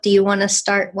Do you want to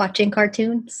start watching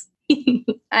cartoons?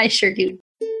 I sure do.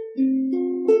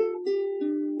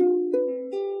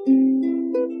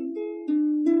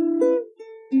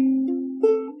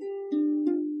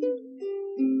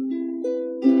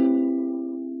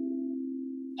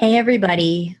 Hey,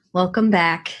 everybody. Welcome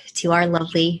back to our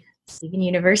lovely Steven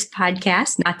Universe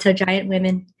podcast, Not So Giant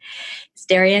Women. It's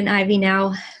Daria and Ivy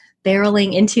now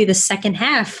barreling into the second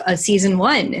half of season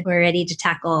 1. We're ready to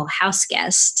tackle House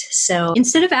Guest. So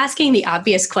instead of asking the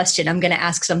obvious question, I'm going to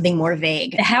ask something more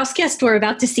vague. The house guest we're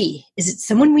about to see, is it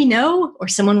someone we know or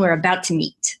someone we're about to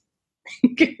meet?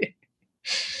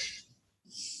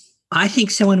 I think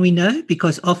someone we know,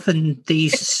 because often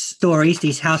these stories,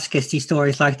 these house guesty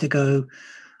stories, like to go,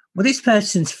 well, this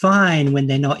person's fine when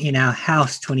they're not in our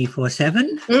house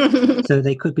 24/7. So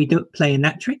they could be playing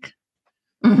that trick.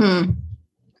 Mm-hmm.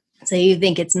 So you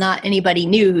think it's not anybody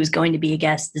new who's going to be a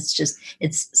guest.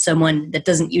 It's someone that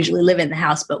doesn't usually live in the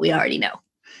house, but we already know.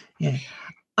 Yeah.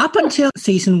 Up until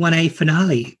season 1A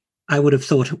finale, I would have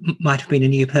thought it might have been a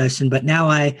new person, but now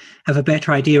I have a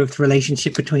better idea of the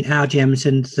relationship between our gems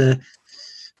and the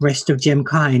rest of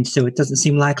Gemkind, so it doesn't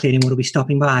seem likely anyone will be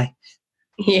stopping by.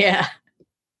 Yeah.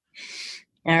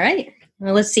 All right.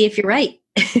 Well, let's see if you're right.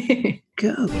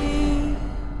 Go.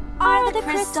 Are the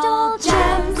crystal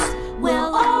gems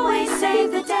will always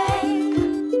save the day.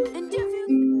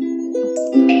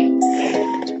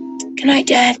 Good night,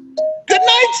 Dad. Good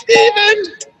night, Steven!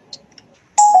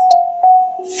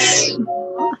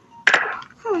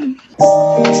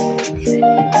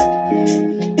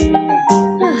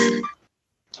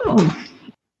 Oh.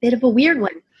 Bit of a weird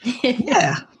one.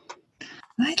 Yeah.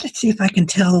 Right, let's see if I can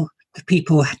tell the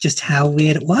people just how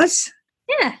weird it was.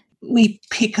 Yeah. We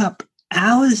pick up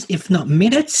hours, if not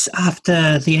minutes,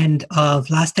 after the end of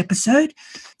last episode.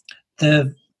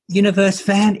 The universe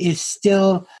van is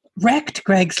still wrecked.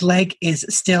 Greg's leg is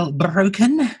still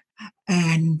broken.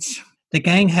 And the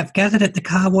gang have gathered at the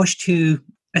car wash to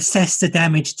assess the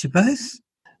damage to both.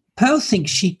 Pearl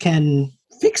thinks she can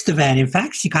fix the van. In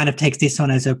fact, she kind of takes this on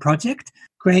as a project.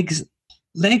 Greg's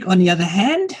leg, on the other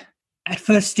hand, at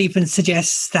first Steven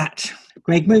suggests that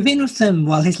Greg move in with them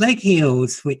while his leg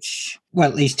heals, which, well,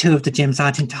 at least 2 of the gems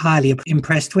aren't entirely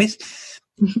impressed with.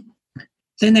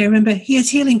 Then they remember he has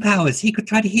healing powers. He could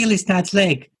try to heal his dad's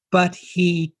leg, but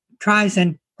he tries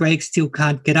and Greg still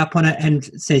can't get up on it and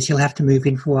says he'll have to move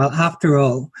in for a while after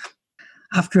all.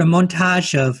 After a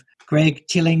montage of Greg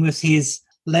chilling with his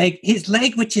leg,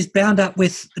 which is bound up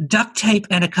with duct tape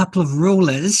and a couple of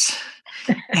rulers.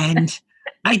 And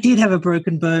I did have a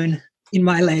broken bone in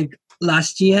my leg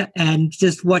last year, and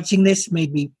just watching this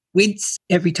made me wince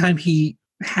every time he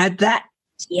had that.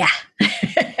 Yeah.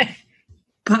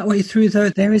 Partway through, though,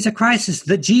 there is a crisis.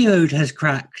 The geode has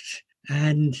cracked,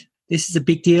 and this is a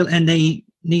big deal, and they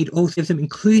need all 3 of them,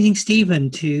 including Steven,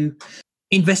 to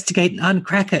investigate and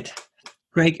uncrack it.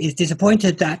 Greg is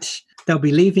disappointed that they'll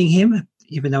be leaving him,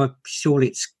 even though surely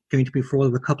it's going to be for all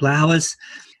of a couple of hours.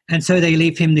 And so they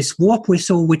leave him this warp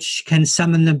whistle, which can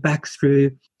summon them back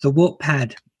through the warp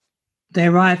pad. They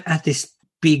arrive at this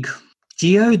big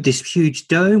geode, this huge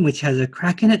dome, which has a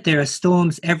crack in it. There are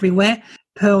storms everywhere.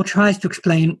 Pearl tries to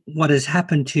explain what has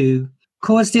happened to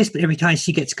cause this, but every time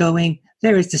she gets going,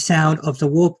 there is the sound of the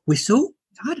warp whistle.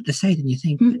 It's harder to say than you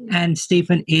think. And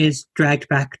Steven is dragged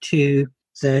back to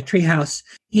the treehouse.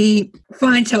 He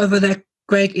finds, however, that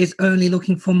Greg is only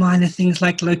looking for minor things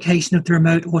like location of the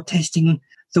remote or testing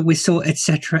the whistle,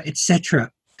 etc., etc.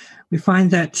 We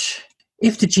find that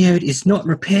if the geode is not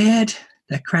repaired,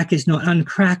 the crack is not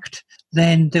uncracked,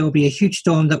 then there will be a huge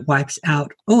storm that wipes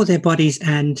out all their bodies,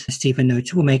 and Steven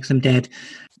notes will make them dead.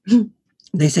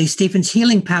 They say Steven's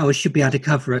healing powers should be able to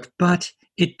cover it, but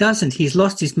it doesn't. He's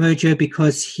lost his mojo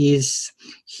because his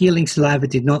healing saliva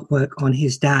did not work on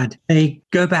his dad. They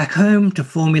go back home to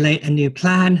formulate a new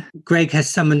plan. Greg has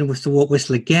summoned with the warp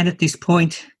whistle again at this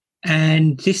point,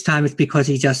 and this time it's because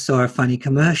he just saw a funny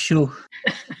commercial.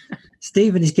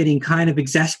 Steven is getting kind of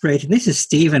exasperated. This is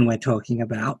Steven we're talking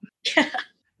about.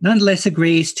 Nonetheless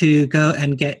agrees to go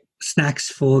and get snacks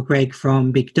for Greg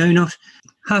from Big Donut.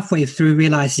 Halfway through,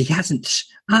 realizes he hasn't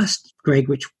asked Greg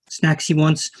which snacks he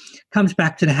wants, comes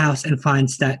back to the house and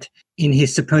finds that in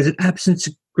his supposed absence,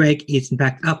 Greg is in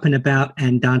fact up and about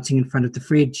and dancing in front of the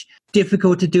fridge.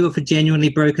 Difficult to do with a genuinely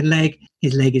broken leg.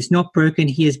 His leg is not broken.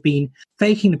 He has been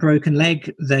faking the broken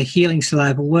leg. The healing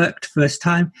saliva worked first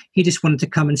time. He just wanted to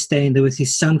come and stay in there with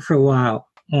his son for a while.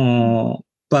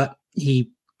 But he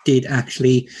did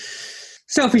actually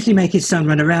selfishly make his son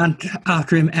run around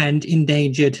after him and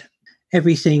endangered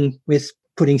everything with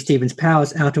putting Steven's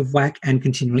powers out of whack and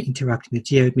continually interrupting the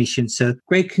geode mission. So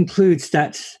Greg concludes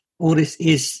that all this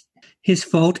is his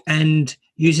fault and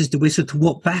uses the whistle to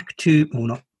warp back to, or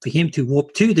not for him to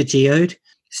warp to the geode.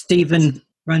 Stephen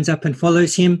runs up and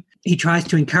follows him. He tries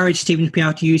to encourage Stephen to be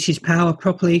able to use his power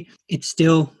properly. It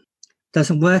still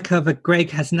doesn't work. However, Greg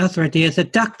has another idea. The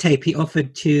duct tape he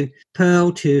offered to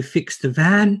Pearl to fix the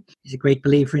van. He's a great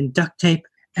believer in duct tape.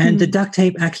 And the duct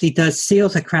tape actually does seal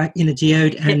the crack in the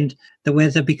geode and the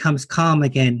weather becomes calm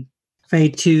again.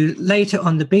 Fade to later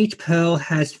on the beach. Pearl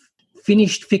has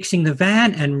finished fixing the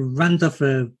van and runs off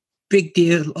a big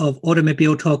deal of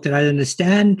automobile talk that I don't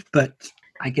understand, but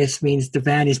I guess means the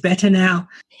van is better now.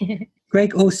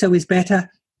 Greg also is better,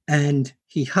 and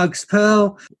he hugs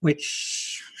Pearl,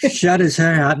 which shudders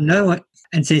her out,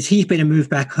 and says he's better move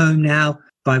back home now,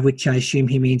 by which I assume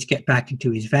he means get back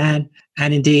into his van.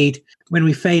 And indeed, when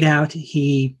we fade out,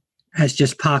 he has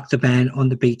just parked the van on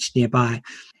the beach nearby.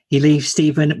 He leaves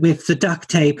Stephen with the duct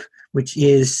tape, which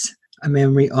is a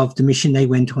memory of the mission they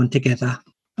went on together.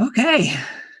 Okay.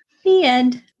 The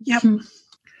end. Yep.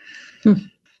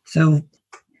 So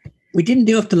we didn't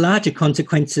deal with the larger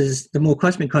consequences, the more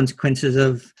cosmic consequences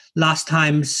of last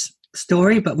time's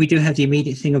story, but we do have the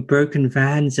immediate thing of broken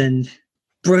vans and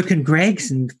broken Gregs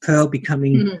and Pearl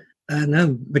becoming,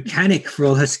 mechanic for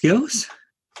all her skills.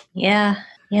 Yeah,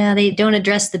 they don't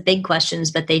address the big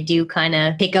questions, but they do kind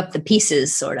of pick up the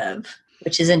pieces, sort of,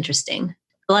 which is interesting.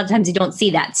 A lot of times you don't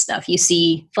see that stuff. You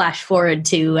see flash forward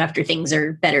to after things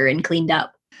are better and cleaned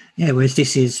up. Yeah, whereas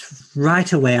this is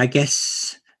right away. I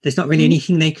guess there's not really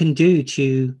anything they can do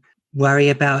to worry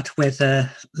about whether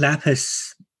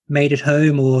Lapis made it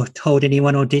home or told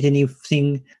anyone or did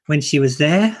anything when she was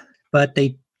there. But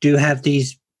they do have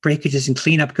these breakages and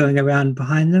cleanup going around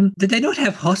behind them. Did they not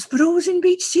have hospitals in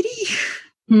Beach City?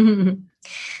 This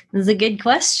is a good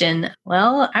question.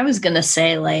 Well, I was going to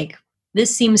say,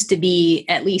 this seems to be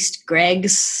at least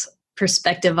Greg's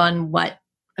perspective on what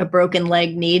a broken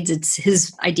leg needs. It's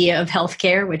his idea of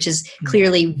healthcare, which is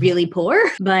clearly really poor,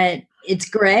 but it's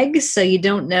Greg. So you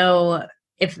don't know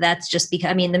if that's just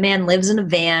because, the man lives in a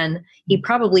van. He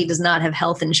probably does not have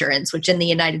health insurance, which in the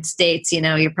United States,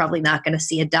 you're probably not going to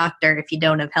see a doctor if you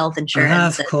don't have health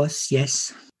insurance. Of course,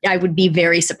 yes. I would be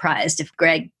very surprised if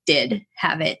Greg did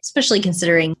have it, especially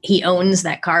considering he owns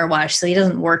that car wash. So he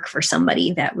doesn't work for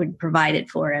somebody that would provide it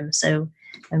for him. So,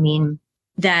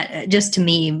 that just to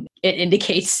me, it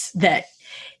indicates that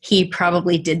he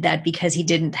probably did that because he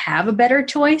didn't have a better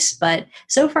choice. But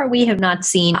so far, we have not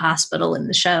seen a hospital in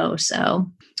the show. So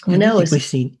who knows? I don't think we've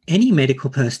seen any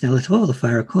medical personnel at all, if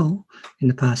I recall, in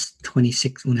the past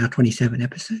 26 or now 27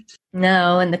 episodes.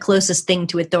 No, and the closest thing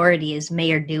to authority is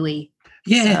Mayor Dewey.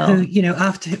 Yeah,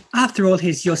 so. After all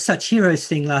his "You're Such Heroes"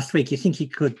 thing last week, you think he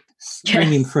could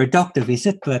bring him for a doctor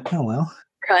visit, but oh well.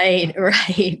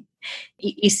 Right.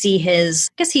 You see I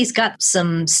guess he's got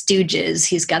some stooges,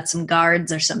 he's got some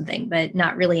guards or something, but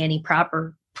not really any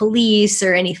proper police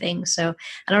or anything. So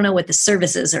I don't know what the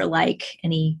services are like,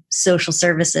 any social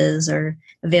services or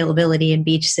availability in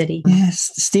Beach City.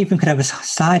 Yes, Stephen could have a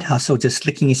side hustle just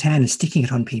licking his hand and sticking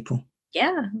it on people.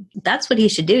 Yeah, that's what he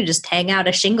should do. Just hang out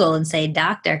a shingle and say,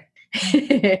 doctor.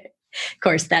 Of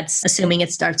course, that's assuming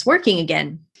it starts working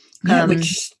again. Yeah,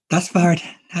 which thus far it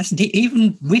hasn't.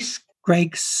 Even with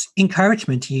Greg's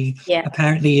encouragement, he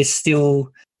apparently is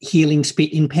still healing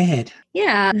speed impaired.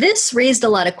 Yeah, this raised a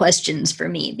lot of questions for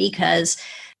me because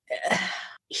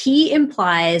he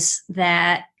implies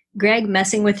that Greg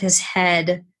messing with his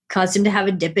head caused him to have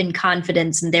a dip in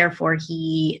confidence, and therefore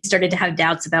he started to have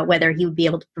doubts about whether he would be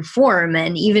able to perform.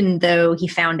 And even though he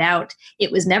found out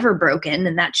it was never broken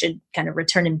and that should kind of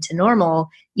return him to normal,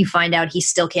 you find out he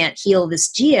still can't heal this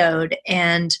geode.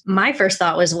 And my first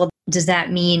thought was, well, does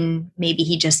that mean maybe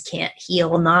he just can't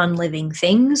heal non-living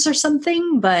things or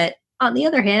something? But on the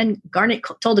other hand, Garnet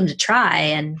told him to try,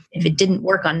 and if it didn't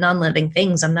work on non-living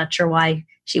things, I'm not sure why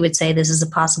she would say this is a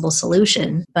possible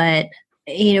solution. But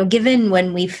given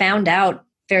when we found out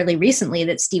fairly recently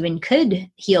that Stephen could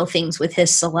heal things with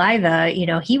his saliva,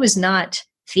 he was not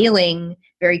feeling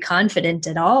very confident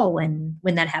at all when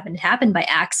that happened. It happened by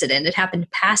accident. It happened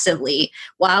passively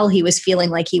while he was feeling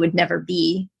like he would never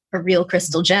be a real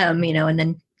crystal gem, and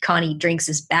then Connie drinks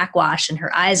his backwash and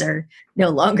her eyes are no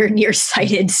longer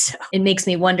nearsighted. So it makes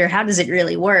me wonder, how does it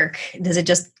really work? Does it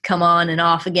just come on and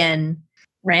off again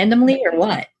randomly or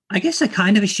what? I guess I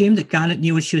kind of assumed that Garnet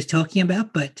knew what she was talking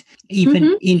about, but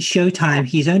even in Showtime,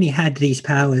 he's only had these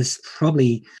powers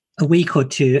probably a week or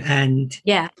two, and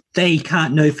they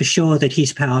can't know for sure that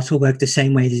his powers will work the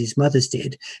same way as his mother's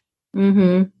did.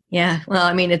 Mm-hmm. Yeah,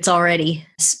 well, it's already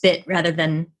spit rather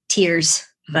than tears.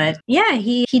 But yeah,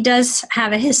 he does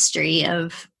have a history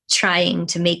of trying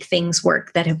to make things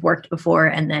work that have worked before,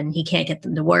 and then he can't get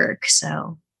them to work.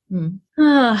 So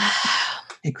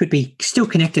It could be still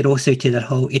connected also to that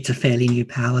whole "it's a fairly new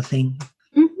power" thing.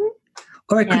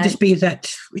 Or it could just be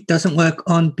that it doesn't work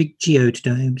on big geode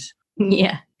domes.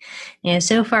 Yeah.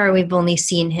 So far, we've only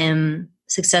seen him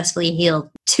successfully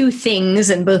heal 2 things,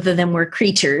 and both of them were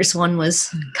creatures. One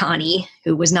was Connie,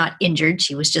 who was not injured.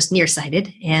 She was just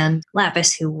nearsighted. And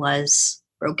Lapis, who was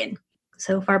broken.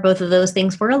 So far, both of those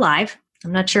things were alive.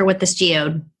 I'm not sure what this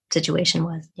geode situation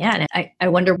was. Yeah, and I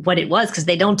wonder what it was, because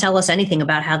they don't tell us anything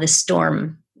about how this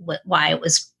storm, why it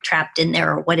was trapped in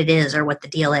there, or what it is, or what the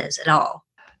deal is at all.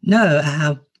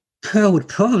 No, Pearl would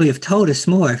probably have told us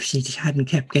more if she hadn't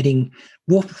kept getting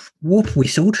warp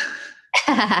whistled.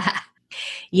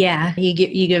 Yeah,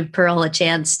 you give Pearl a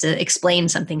chance to explain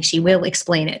something. She will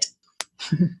explain it.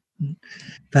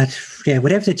 But yeah,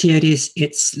 whatever the geode is,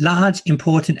 it's large,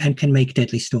 important, and can make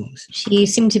deadly storms.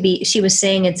 She was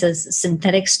saying it's a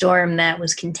synthetic storm that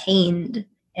was contained,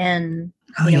 and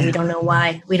we don't know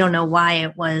why. We don't know why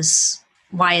it was.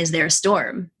 Why is there a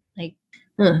storm? Like,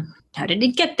 how did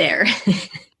it get there?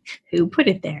 Who put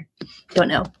it there? Don't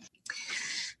know.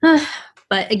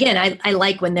 But again, I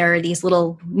like when there are these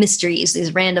little mysteries,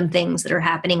 these random things that are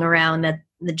happening around that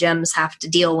the gems have to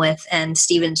deal with, and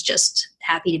Steven's just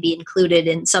happy to be included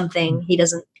in something. He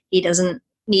doesn't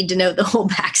need to know the whole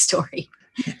backstory.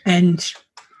 And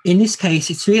in this case,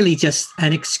 it's really just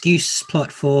an excuse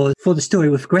plot for the story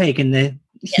with Greg and the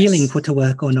healing put to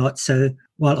work or not. So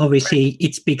while obviously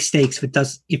it's big stakes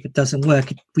if it doesn't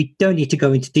work, we don't need to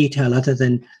go into detail other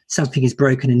than something is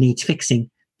broken and needs fixing.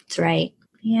 That's right.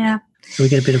 Yeah. So we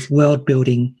get a bit of world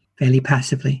building fairly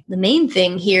passively. The main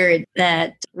thing here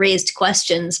that raised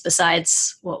questions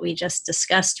besides what we just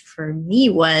discussed for me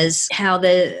was how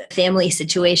the family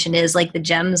situation is. Like, the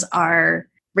gems are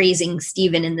raising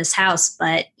Steven in this house,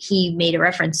 but he made a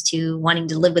reference to wanting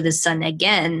to live with his son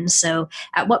again. So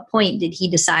at what point did he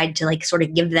decide to sort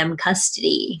of give them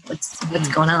custody? What's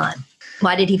going on?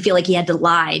 Why did he feel like he had to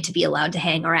lie to be allowed to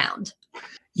hang around?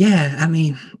 Yeah, I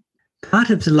mean, part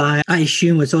of the lie, I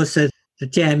assume, was also the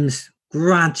gems,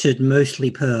 granted mostly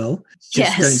Pearl,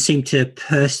 just don't seem to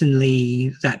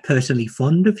personally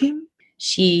fond of him.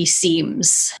 She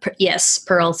seems,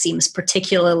 Pearl seems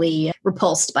particularly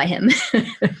repulsed by him.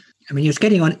 I mean, he was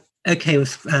getting on okay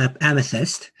with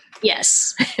Amethyst.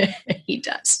 Yes, he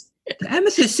does.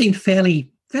 Amethyst seemed fairly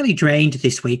drained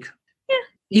this week. Yeah.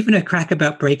 Even her crack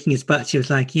about breaking his butt, she was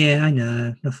like, yeah, I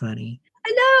know, not funny.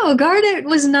 I know, Garnet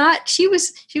was not, she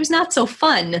was not so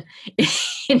fun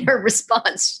in her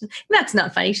response. That's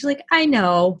not funny. She's like, I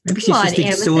know. Maybe she's just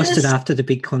exhausted after the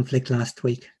big conflict last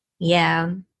week.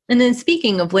 Yeah. And then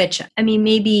speaking of which, I mean,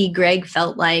 maybe Greg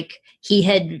felt like he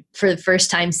had, for the first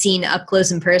time, seen up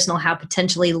close and personal how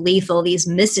potentially lethal these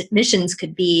missions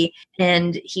could be.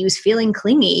 And he was feeling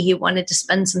clingy. He wanted to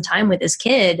spend some time with his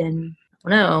kid. And I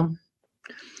don't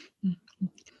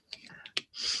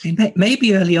know.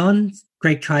 Maybe early on,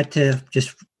 Greg tried to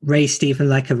just raise Steven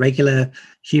like a regular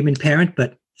human parent,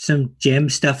 but some gem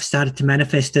stuff started to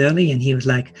manifest early. And he was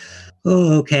like,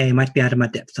 oh, okay, I might be out of my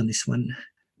depth on this one.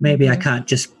 Maybe I can't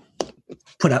just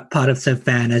put up part of the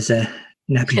van as a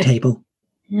nappy table.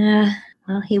 Yeah,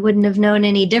 well, he wouldn't have known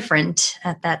any different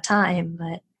at that time. But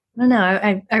I don't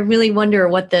know. I really wonder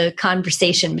what the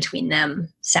conversation between them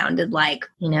sounded like,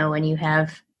 when you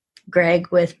have Greg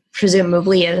with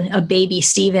presumably a baby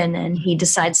Steven, and he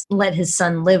decides to let his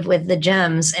son live with the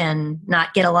gems and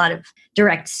not get a lot of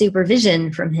direct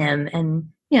supervision from him. And,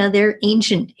 they're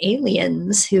ancient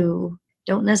aliens who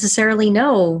don't necessarily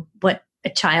know what a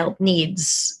child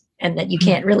needs, and that you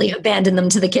can't really abandon them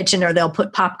to the kitchen or they'll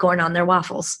put popcorn on their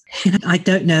waffles. I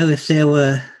don't know if there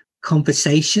were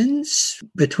conversations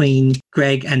between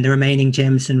Greg and the remaining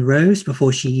gems and Rose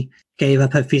before she gave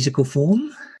up her physical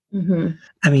form. Mm-hmm.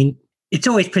 I mean, it's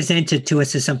always presented to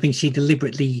us as something she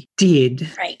deliberately did,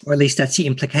 right? Or at least that's the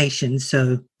implication.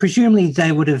 So presumably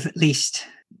they would have at least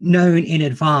known in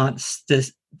advance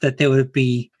that there would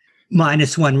be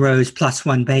 -1 Rose plus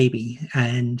 1 baby,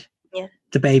 and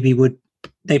the baby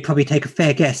they'd probably take a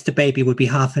fair guess the baby would be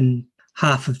half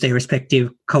of their respective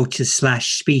cultures /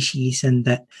 species, and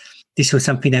that this was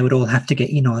something they would all have to get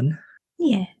in on.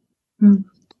 Yeah.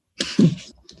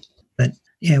 But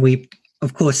yeah, we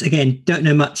of course again don't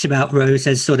know much about Rose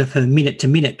as sort of her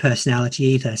minute-to-minute personality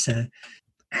either, so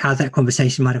how that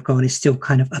conversation might have gone is still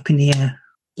kind of up in the air.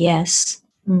 Yes.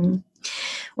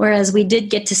 Whereas we did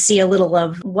get to see a little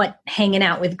of what hanging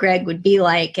out with Greg would be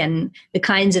like, and the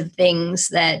kinds of things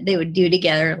that they would do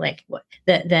together, like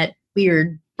that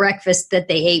weird breakfast that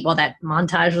they ate while that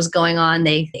montage was going on.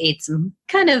 They ate some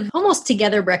kind of almost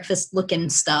together breakfast looking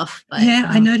stuff. But, yeah,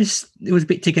 I noticed it was a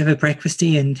bit together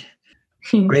breakfasty, and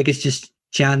Greg is just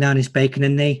chowing down his bacon,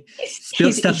 and they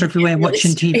spill stuff everywhere really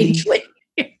watching TV. strangely.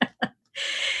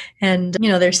 And,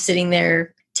 they're sitting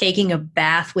there taking a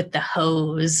bath with the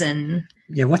hose and...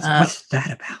 Yeah, what's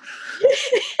that about?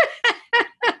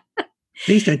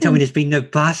 Please don't tell me there's been no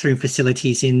bathroom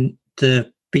facilities in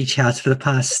the beach house for the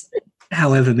past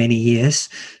however many years.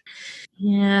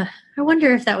 Yeah. I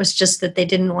wonder if that was just that they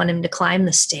didn't want him to climb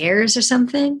the stairs or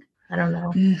something. I don't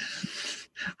know. Yeah.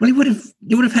 Well, you would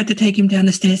have had to take him down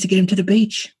the stairs to get him to the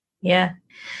beach. Yeah,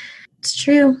 it's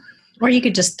true. Or you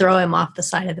could just throw him off the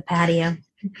side of the patio.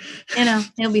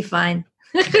 He'll be fine.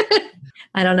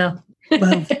 I don't know.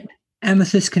 Well,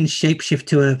 Amethyst can shapeshift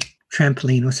to a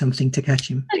trampoline or something to catch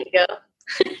him. There you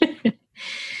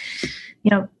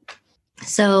go.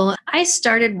 So I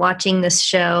started watching this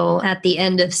show at the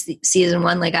end of season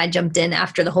 1. Like, I jumped in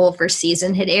after the whole first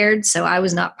season had aired. So I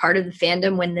was not part of the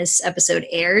fandom when this episode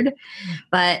aired.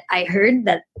 But I heard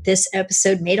that this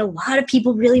episode made a lot of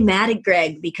people really mad at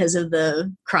Greg because of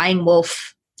the crying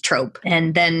wolf trope.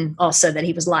 And then also that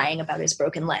he was lying about his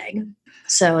broken leg.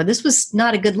 So this was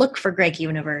not a good look for Greg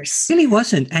Universe. It really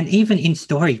wasn't. And even in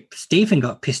story, Stephen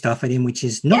got pissed off at him, which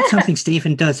is not something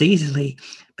Stephen does easily,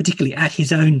 particularly at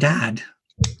his own dad.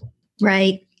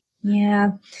 Right.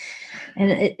 Yeah.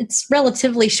 And it's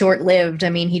relatively short-lived. I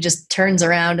mean, he just turns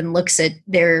around and looks at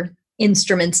their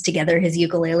instruments together, his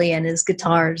ukulele and his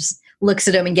guitars, looks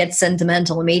at him and gets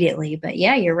sentimental immediately. But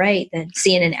yeah, you're right that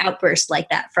seeing an outburst like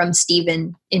that from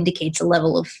Stephen indicates a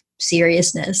level of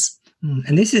seriousness.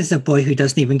 And this is a boy who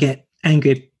doesn't even get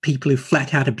angry at people who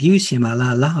flat out abuse him, a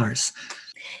la Lars.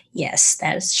 Yes,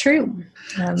 that is true.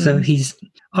 So he's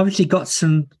obviously got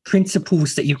some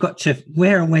principles that you've got to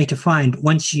wear away to find.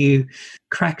 Once you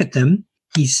crack at them,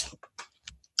 he's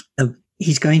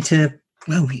going to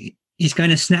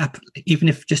snap, even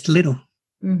if just a little.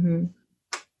 Mm-hmm.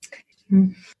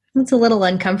 It's a little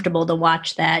uncomfortable to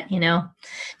watch that,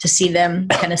 to see them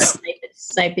kind of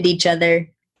snipe at each other.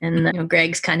 And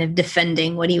Greg's kind of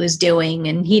defending what he was doing,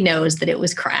 and he knows that it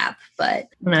was crap. But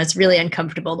it's really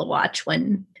uncomfortable to watch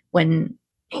when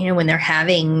they're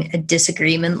having a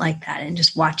disagreement like that, and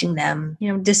just watching them,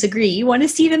 disagree. You want to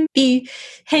see them be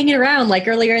hanging around like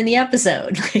earlier in the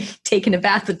episode, like taking a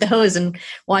bath with the hose and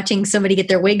watching somebody get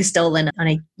their wig stolen on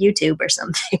a YouTube or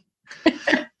something.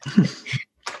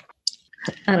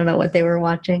 I don't know what they were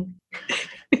watching.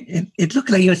 It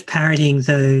looked like he was parodying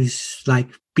those like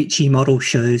bitchy model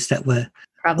shows that were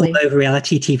probably all over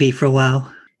reality TV for a while.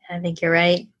 I think you're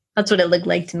right. That's what it looked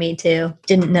like to me too.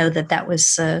 Didn't know that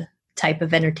was a type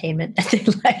of entertainment that they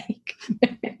like.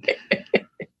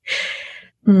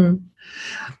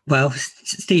 Well,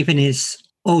 Stephen is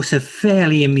also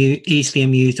fairly easily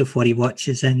amused with what he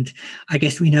watches, and I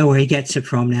guess we know where he gets it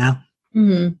from now.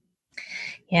 Mm-hmm.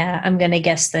 Yeah, I'm going to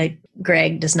guess that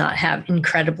Greg does not have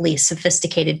incredibly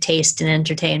sophisticated taste in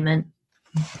entertainment.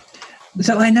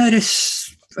 So I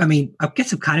notice, I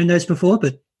guess I've kind of noticed before,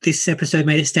 but this episode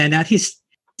made it stand out. His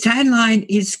tan line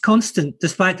is constant,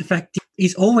 despite the fact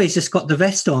he's always just got the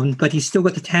vest on, but he's still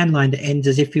got the tan line that ends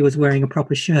as if he was wearing a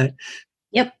proper shirt.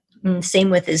 Yep. And same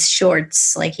with his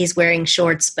shorts. Like, he's wearing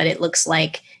shorts, but it looks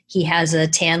like he has a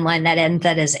tan line that ends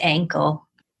at his ankle.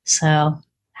 So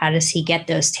how does he get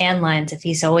those tan lines if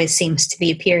he's always seems to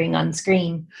be appearing on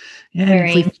screen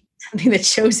wearing something that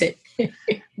shows it?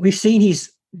 We've seen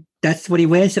that's what he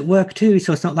wears at work too.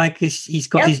 So it's not like he's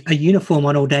got a uniform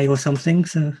on all day or something.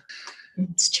 So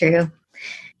it's true.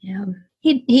 Yeah.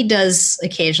 He does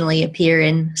occasionally appear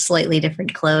in slightly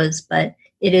different clothes, but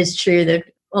it is true that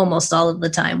almost all of the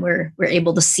time we're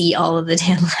able to see all of the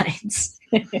tan lines.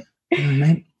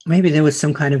 Maybe there was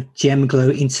some kind of gem glow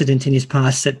incident in his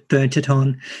past that burnt it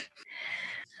on.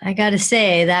 I got to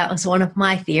say, that was one of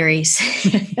my theories.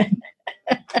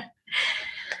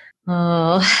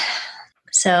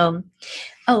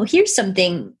 Here's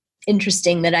something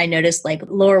interesting that I noticed, like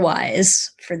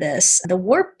lore-wise for this. The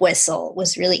warp whistle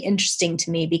was really interesting to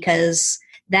me because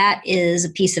that is a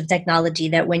piece of technology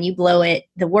that when you blow it,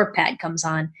 the warp pad comes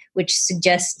on, which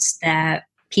suggests that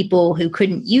people who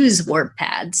couldn't use warp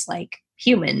pads, like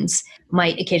humans,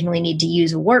 might occasionally need to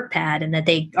use a warp pad, and that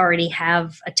they already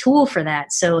have a tool for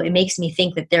that. So it makes me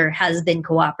think that there has been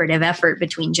cooperative effort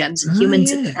between gems and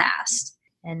humans in the past.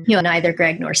 And neither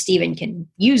Greg nor Stephen can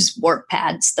use warp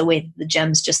pads the way the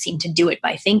gems just seem to do it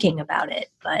by thinking about it.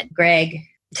 But Greg,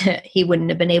 he wouldn't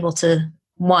have been able to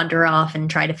wander off and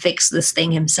try to fix this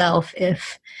thing himself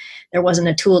if there wasn't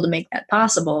a tool to make that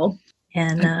possible.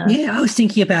 And I was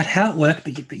thinking about how it worked,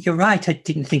 but you're right. I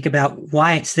didn't think about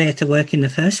why it's there to work in the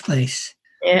first place.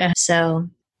 Yeah, so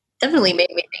definitely made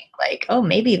me think like,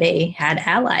 maybe they had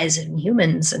allies in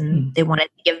humans and they wanted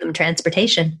to give them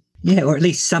transportation. Yeah, or at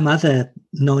least some other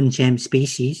non-gem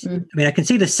species. I mean, I can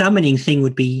see the summoning thing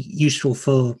would be useful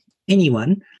for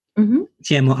anyone,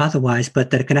 gem or otherwise, but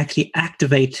that it can actually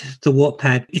activate the warp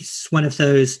pad. It's one of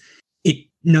those, it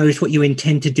knows what you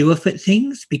intend to do with it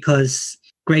things, because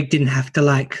Greg didn't have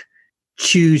to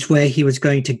choose where he was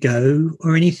going to go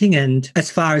or anything. And as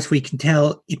far as we can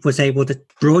tell, it was able to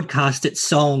broadcast its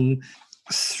song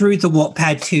through the warp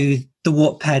pad to the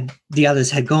warp pad the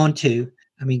others had gone to.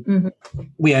 I mean,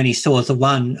 we only saw the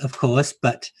one, of course,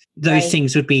 but those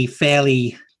things would be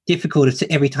fairly difficult if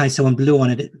every time someone blew on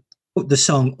it, it put the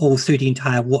song all through the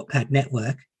entire warp pad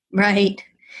network. Right.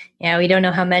 Yeah, we don't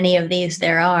know how many of these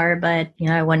there are, but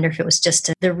I wonder if it was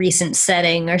just the recent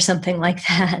setting or something like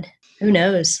that. Who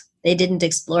knows? They didn't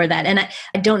explore that. And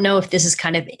I don't know if this is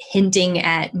kind of hinting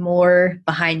at more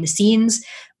behind the scenes,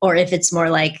 or if it's more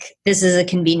like this is a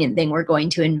convenient thing we're going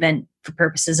to invent for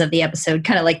purposes of the episode,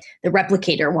 kind of like the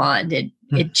replicator wand.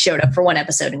 It showed up for one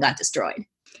episode and got destroyed,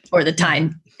 or the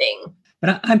time thing.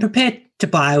 But I'm prepared to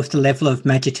buy with the level of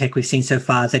Magitech we've seen so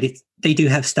far that they do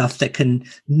have stuff that can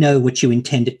know what you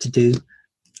intend it to do.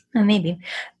 Maybe.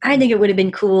 I think it would have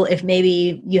been cool if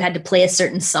maybe you had to play a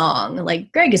certain song.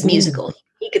 Like Greg is musical.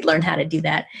 He could learn how to do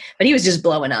that, but he was just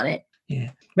blowing on it. Yeah.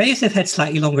 Maybe if they've had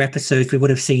slightly longer episodes, we would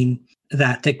have seen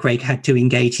that Greg had to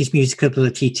engage his musical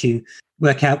ability to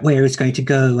work out where it's going to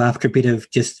go after a bit of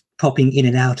just popping in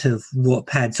and out of warp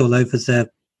pads all over the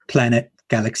planet,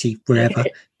 galaxy, wherever.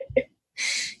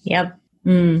 Yep.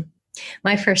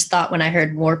 My first thought when I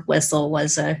heard warp whistle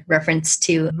was a reference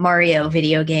to Mario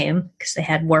video game, because they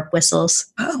had warp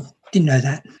whistles. Oh, didn't know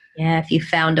that. Yeah, if you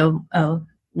found a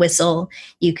whistle,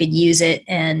 you could use it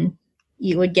and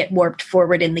you would get warped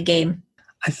forward in the game.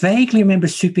 I vaguely remember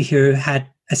Superhero had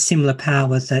a similar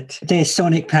power, that their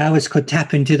sonic powers could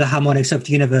tap into the harmonics of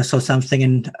the universe or something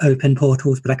and open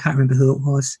portals, but I can't remember who it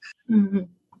was.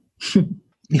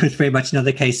 It was very much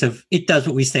another case of, it does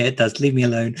what we say it does, leave me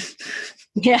alone.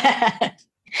 Yeah.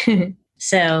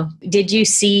 So, did you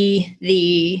see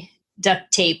the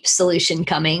duct tape solution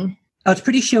coming? I was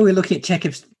pretty sure we were looking at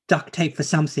Chekhov's duct tape for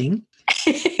something.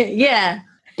 Yeah.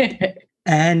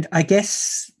 And I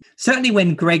guess certainly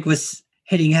when Greg was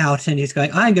heading out and he's going,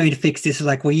 I'm going to fix this,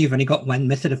 like, well, you've only got one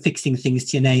method of fixing things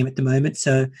to your name at the moment.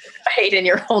 So, right, and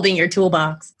you're holding your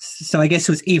toolbox. So I guess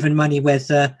it was even money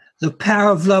whether the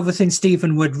power of love within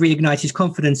Stephen would reignite his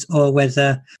confidence or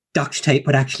whether duct tape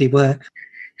would actually work.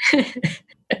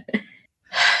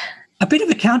 A bit of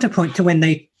a counterpoint to when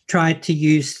they tried to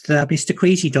use the Mr.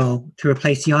 Queasy doll to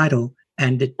replace the idol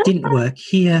and it didn't work.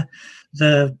 Here,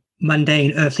 the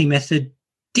mundane earthly method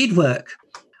did work.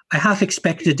 I half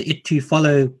expected it to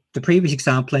follow the previous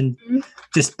example and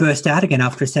just burst out again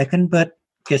after a second, but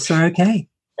guess we're okay.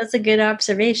 That's a good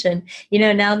observation.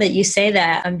 Now that you say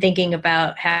that, I'm thinking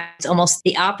about how it's almost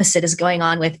the opposite is going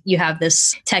on with, you have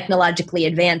this technologically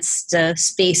advanced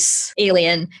space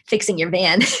alien fixing your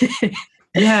van.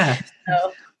 Yeah.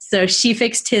 So she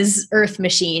fixed his Earth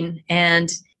machine and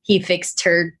he fixed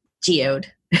her geode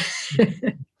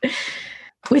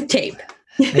with tape.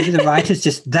 Maybe the writer's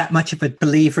just that much of a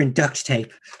believer in duct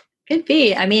tape. Could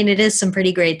be. I mean, it is some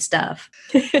pretty great stuff.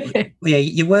 Yeah,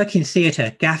 you work in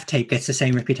theatre. Gaff tape gets the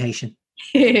same reputation.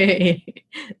 There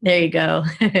you go.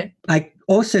 I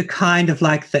also kind of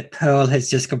like that Pearl has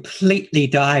just completely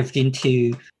dived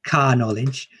into car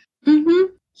knowledge.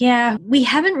 Yeah, we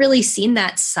haven't really seen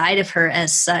that side of her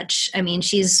as such. I mean,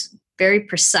 she's very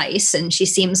precise and she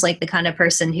seems like the kind of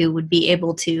person who would be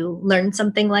able to learn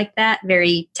something like that,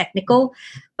 very technical,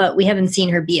 but we haven't seen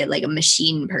her be like a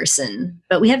machine person,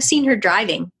 but we have seen her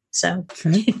driving. So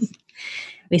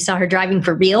we saw her driving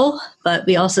for real, but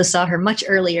we also saw her much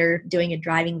earlier doing a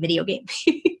driving video game.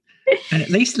 And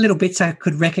at least little bits I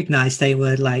could recognize they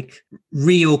were like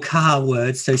real car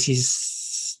words. So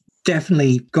she's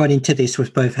definitely got into this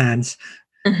with both hands.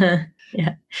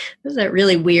 Yeah. It was that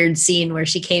really weird scene where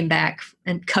she came back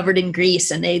and covered in grease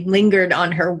and they lingered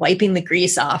on her wiping the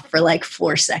grease off for like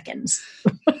 4 seconds.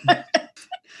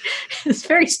 It's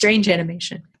very strange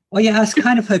animation. Well, yeah, I was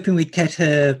kind of hoping we'd get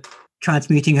her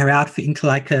transmuting her outfit into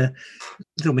like a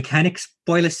little mechanic's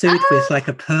boiler suit with like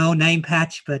a Pearl name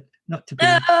patch, but not to be.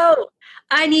 Oh,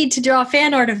 I need to draw a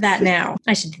fan art of that now.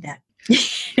 I should do that.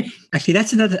 Actually,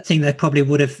 that's another thing they probably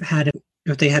would have had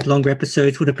if they had longer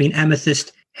episodes, would have been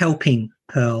Amethyst helping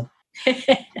Pearl.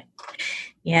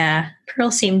 Yeah, Pearl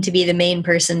seemed to be the main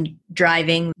person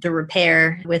driving the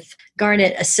repair, with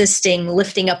Garnet assisting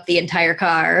lifting up the entire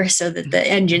car so that the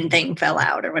engine thing fell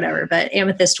out or whatever. But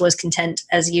Amethyst was content,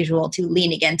 as usual, to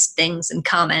lean against things and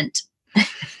comment.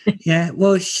 Yeah,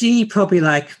 well, she probably,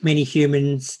 like many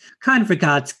humans, kind of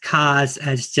regards cars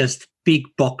as just big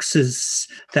boxes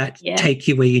that Yeah. take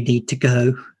you where you need to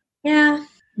go. Yeah.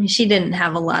 She didn't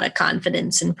have a lot of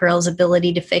confidence in Pearl's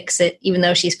ability to fix it, even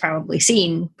though she's probably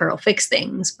seen Pearl fix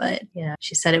things. But,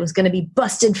 she said it was going to be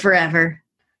busted forever.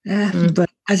 But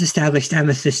as established,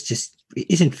 Amethyst just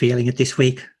isn't feeling it this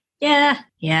week. Yeah.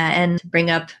 Yeah. And to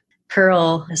bring up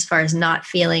Pearl, as far as not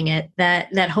feeling it,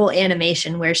 that whole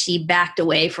animation where she backed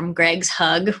away from Greg's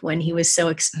hug when he was so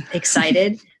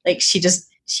excited, like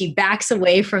she backs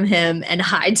away from him and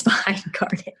hides behind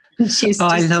Garnet. And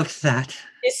I loved that.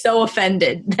 She's so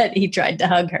offended that he tried to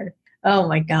hug her. Oh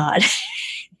my God.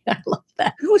 I love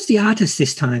that. Who was the artist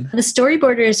this time? The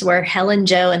storyboarders were Helen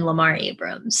Joe and Lamar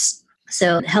Abrams.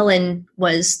 So Helen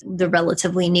was the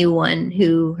relatively new one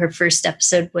who her first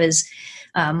episode was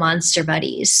Monster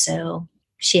Buddies. So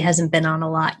she hasn't been on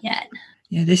a lot yet.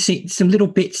 Yeah, some little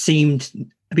bits seemed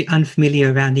a bit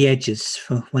unfamiliar around the edges,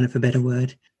 for want of a better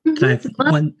word. Mm-hmm.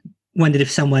 I've wondered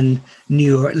if someone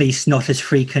new, or at least not as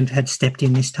frequent, had stepped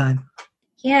in this time.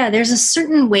 Yeah, there's a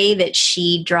certain way that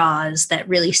she draws that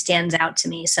really stands out to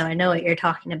me. So I know what you're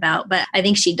talking about, but I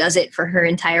think she does it for her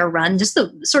entire run. Just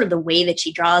the sort of the way that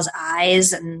she draws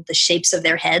eyes and the shapes of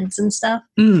their heads and stuff.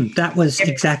 That was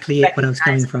exactly it, what I was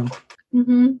coming from.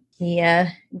 Mm-hmm.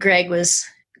 Yeah, Greg was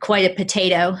quite a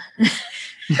potato.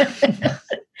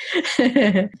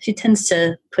 She tends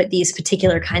to put these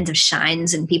particular kinds of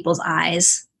shines in people's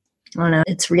eyes. I don't know.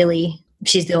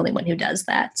 She's the only one who does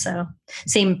that. So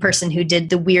same person who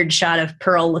did the weird shot of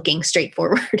Pearl looking straight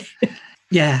forward.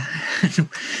 Yeah.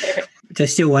 Which I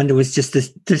still wonder was just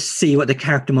to see what the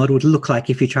character model would look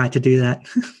like if you tried to do that.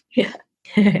 Yeah.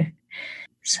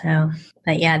 So,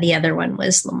 but yeah, the other one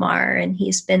was Lamar, and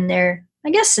he's been there, I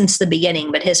guess, since the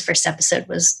beginning, but his first episode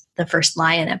was the first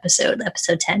Lion episode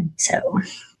 10. So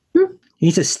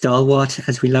he's a stalwart,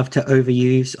 as we love to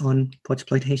overuse on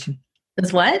Podsploitation.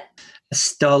 It's what? A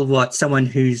stalwart, someone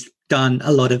who's done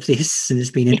a lot of this and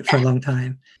has been in it for a long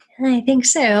time. I think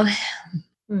so.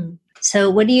 So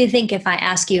what do you think if I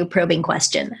ask you a probing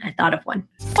question? I thought of one.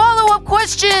 Follow-up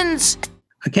questions!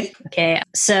 Okay.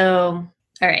 So,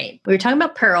 all right. We were talking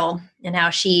about Pearl and how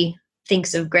she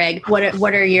thinks of Greg. What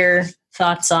are your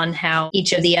thoughts on how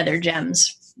each of the other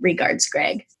gems regards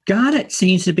Greg? Garnet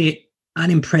seems a bit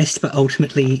unimpressed, but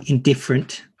ultimately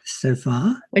indifferent so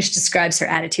far. Which describes her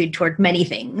attitude toward many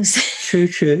things.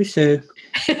 True. So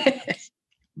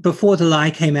before the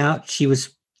lie came out,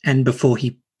 and before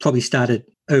he probably started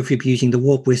over-abusing the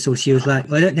warp whistle, she was like,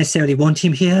 well, I don't necessarily want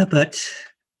him here, but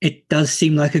it does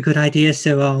seem like a good idea,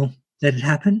 so I'll let it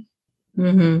happen.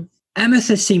 Mm-hmm.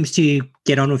 Amethyst seems to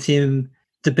get on with him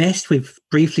the best. We've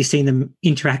briefly seen them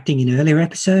interacting in earlier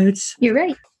episodes. You're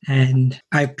right. And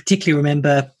I particularly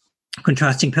remember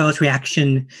contrasting Pearl's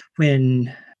reaction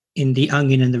when in the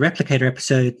Onion and the Replicator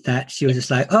episode that she was just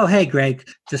like, oh, hey, Greg,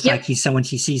 just like he's someone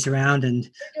she sees around. And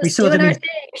we saw them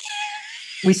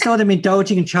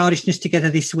indulging in childishness together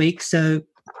this week. So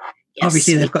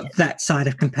obviously they've got that side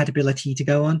of compatibility to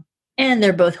go on. And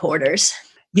they're both hoarders.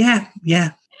 Yeah.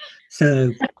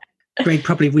 So Greg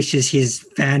probably wishes his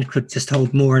van could just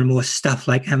hold more and more stuff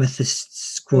like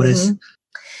Amethyst's quarters.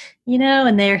 Mm-hmm.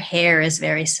 And their hair is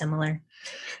very similar.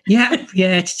 Yeah,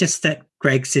 it's just that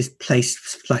Greg's is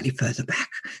placed slightly further back.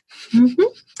 Mm-hmm.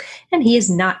 And he is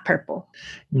not purple.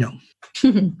 No.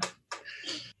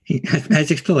 As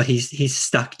explored, he's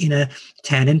stuck in a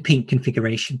tan and pink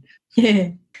configuration.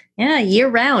 Yeah, year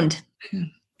round.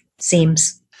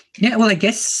 Seems. Yeah, well, I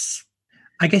guess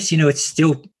it's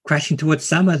still crashing towards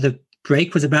summer. The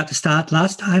break was about to start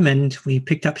last time, and we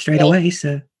picked up straight away.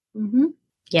 So. Mm-hmm.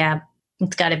 Yeah,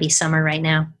 it's got to be summer right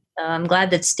now. I'm glad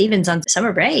that Steven's on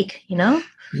summer break,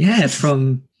 Yeah,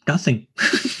 from nothing.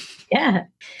 Yeah.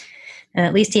 And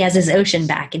at least he has his ocean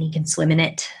back and he can swim in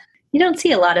it. You don't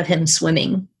see a lot of him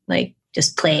swimming, like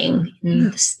just playing in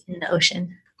the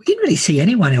ocean. We didn't really see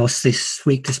anyone else this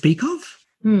week to speak of.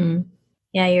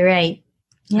 Yeah, you're right.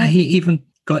 Yeah. He even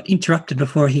got interrupted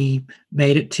before he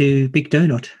made it to Big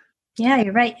Donut. Yeah,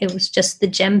 you're right. It was just the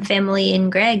Gem family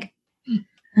and Greg.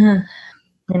 And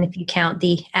if you count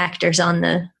the actors on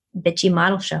the bitchy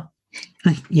model show.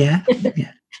 Yeah.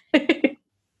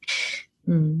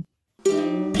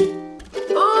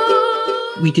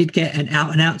 We did get an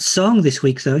out-and-out song this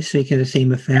week, though, speaking of the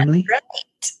theme of family. That's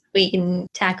right. We can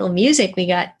tackle music. We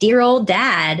got Dear Old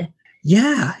Dad.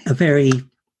 Yeah, a very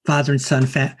father and son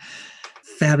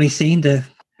family scene. The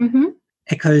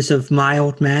echoes of My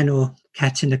Old Man or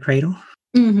Cats in the Cradle.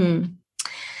 Mm-hmm.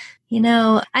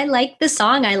 I like the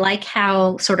song. I like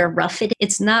how sort of rough it is.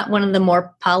 It's not one of the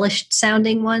more polished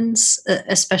sounding ones,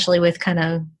 especially with kind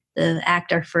of the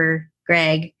actor for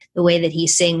Greg, the way that he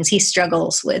sings. He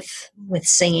struggles with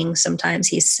singing sometimes,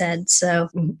 he said, so,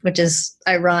 which is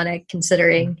ironic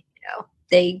considering,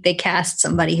 they cast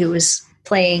somebody who was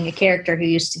playing a character who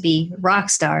used to be a rock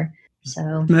star.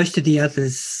 So most of the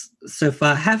others so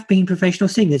far have been professional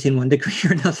singers in one degree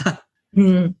or another.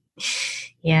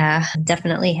 Yeah,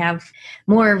 definitely have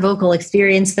more vocal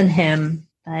experience than him.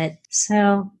 But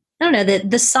so I don't know,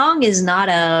 the song is not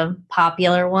a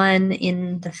popular one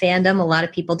in the fandom. A lot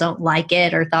of people don't like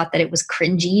it or thought that it was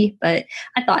cringy, but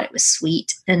I thought it was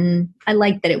sweet. And I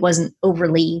liked that it wasn't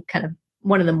overly kind of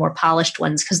one of the more polished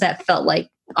ones, because that felt like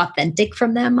authentic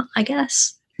from them, I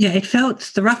guess. Yeah,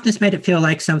 the roughness made it feel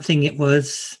like something it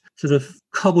was sort of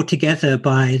cobbled together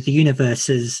by the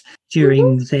universes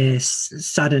during their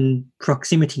sudden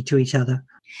proximity to each other.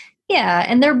 Yeah,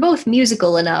 and they're both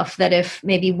musical enough that if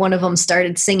maybe one of them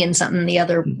started singing something, the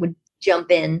other would jump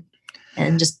in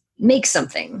and just make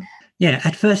something. Yeah,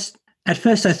 at first I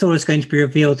thought it was going to be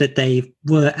revealed that they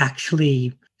were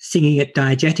actually singing it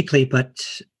diegetically, but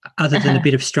other than a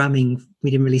bit of strumming, we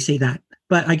didn't really see that.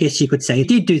 But I guess you could say it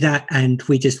did do that, and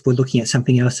we just were looking at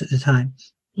something else at the time.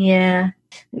 Yeah.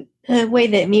 The way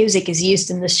that music is used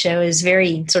in this show is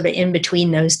very sort of in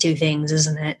between those two things,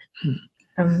 isn't it?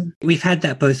 We've had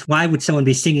that both. Why would someone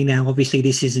be singing now? Obviously,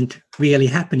 this isn't really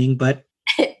happening, but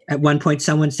at one point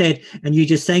someone said, and you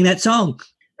just sang that song.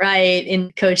 Right.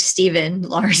 In Coach Steven,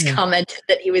 Lars commented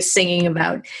that he was singing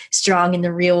about Strong in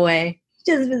the Real Way.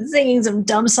 Just been singing some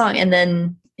dumb song. And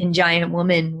then in Giant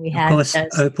Woman, we had... Of course,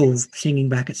 Opal singing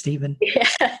back at Steven.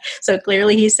 Yeah. So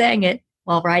clearly he sang it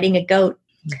while riding a goat.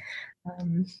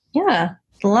 Yeah.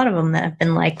 A lot of them that have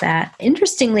been like that.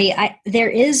 Interestingly, there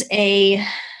is a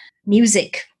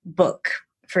music book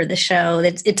for the show.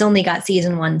 It's only got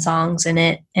season 1 songs in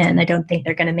it, and I don't think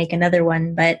they're going to make another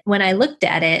one. But when I looked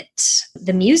at it,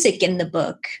 the music in the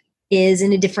book is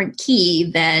in a different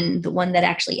key than the one that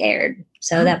actually aired.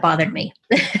 So that bothered me.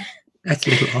 That's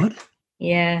a little odd.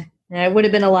 Yeah. It would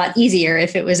have been a lot easier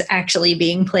if it was actually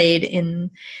being played in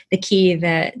the key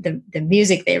that the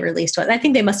music they released was. I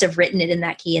think they must have written it in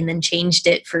that key and then changed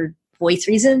it for voice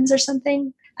reasons or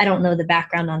something. I don't know the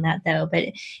background on that, though, but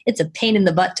it's a pain in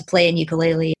the butt to play in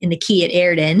ukulele in the key it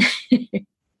aired in.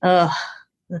 Oh,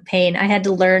 the pain. I had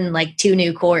to learn like 2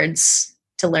 new chords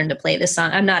to learn to play this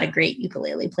song. I'm not a great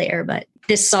ukulele player, but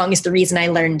this song is the reason I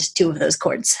learned 2 of those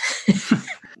chords.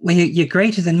 Well, you're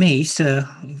greater than me, so...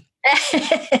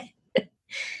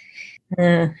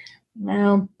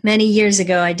 Well, many years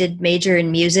ago, I did major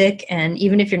in music, and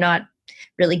even if you're not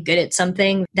really good at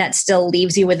something, that still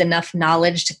leaves you with enough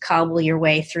knowledge to cobble your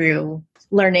way through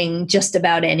learning just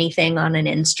about anything on an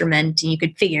instrument, and you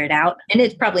could figure it out. And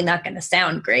it's probably not going to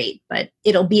sound great, but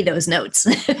it'll be those notes.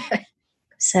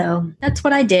 So that's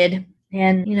what I did.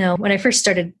 And, when I first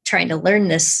started trying to learn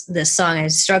this song, I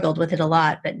struggled with it a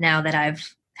lot. But now that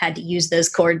I've had to use those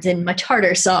chords in much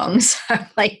harder songs, I'm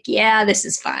like, yeah, this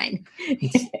is fine.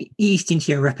 It's eased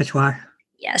into your repertoire.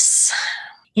 Yes,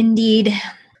 indeed.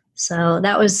 So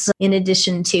that was in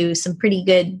addition to some pretty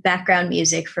good background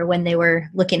music for when they were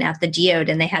looking at the geode,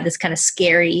 and they had this kind of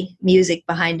scary music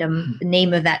behind them. The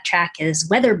name of that track is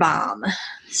Weather Bomb.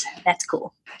 So that's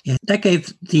cool. Yeah, that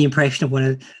gave the impression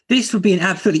of this would be an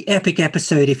absolutely epic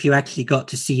episode if you actually got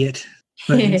to see it.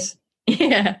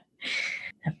 Yeah,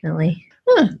 definitely.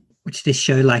 Which this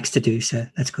show likes to do, so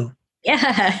that's cool.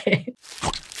 Yeah.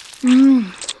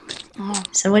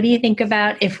 So what do you think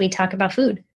about if we talk about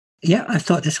food? Yeah, I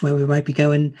thought that's where we might be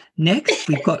going next.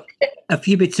 We've got a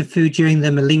few bits of food during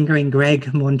the malingering Greg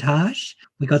montage.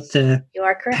 We got the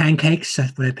pancakes.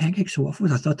 Were they pancakes or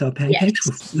waffles? I thought they were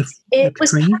pancakes with it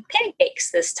was cream.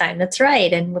 Pancakes this time. That's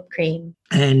right, and whipped cream.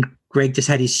 And Greg just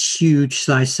had his huge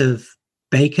slice of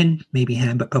bacon, maybe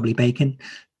ham, but probably bacon.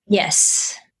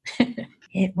 Yes.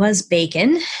 It was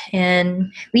bacon,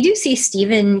 and we do see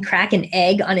Steven crack an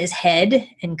egg on his head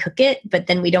and cook it, but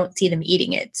then we don't see them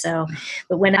eating it. So,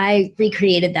 but when I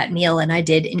recreated that meal, and I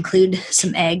did include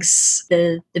some eggs,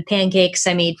 the pancakes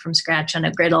I made from scratch on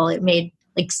a griddle, it made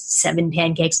like 7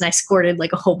 pancakes, and I squirted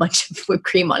like a whole bunch of whipped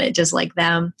cream on it, just like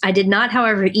them. I did not,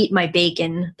 however, eat my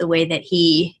bacon the way that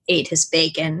he ate his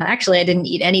bacon. Actually, I didn't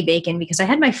eat any bacon because I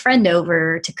had my friend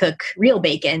over to cook real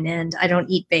bacon, and I don't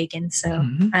eat bacon, so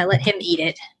I let him eat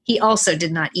it. He also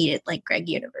did not eat it like Greg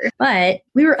Universe. But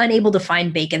we were unable to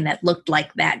find bacon that looked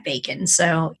like that bacon,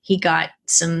 so he got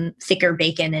some thicker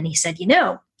bacon, and he said,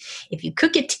 if you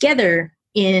cook it together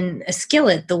in a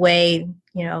skillet the way,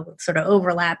 sort of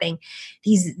overlapping,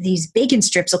 these bacon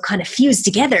strips will kind of fuse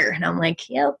together. And I'm like,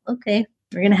 yep, okay,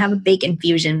 we're going to have a bacon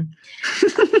fusion.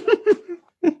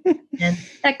 And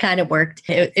that kind of worked.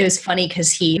 It was funny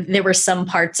because there were some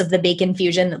parts of the bacon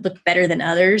fusion that looked better than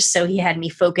others. So he had me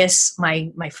focus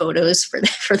my photos for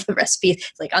the recipe,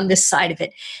 like on this side of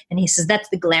it. And he says, that's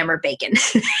the glamour bacon.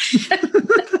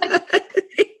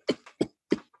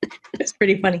 It's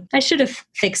pretty funny. I should have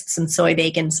fixed some soy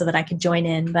bacon so that I could join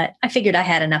in, but I figured I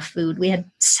had enough food. We had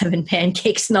 7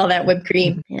 pancakes and all that whipped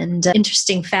cream. And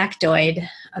interesting factoid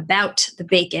about the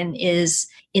bacon is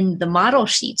in the model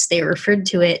sheets, they referred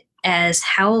to it as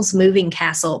Howl's Moving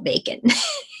Castle bacon.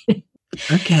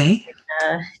 Okay.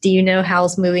 Do you know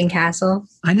Howl's Moving Castle?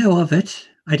 I know of it.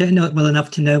 I don't know it well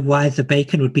enough to know why the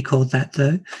bacon would be called that,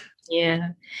 though. Yeah.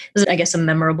 There's, I guess, a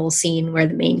memorable scene where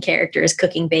the main character is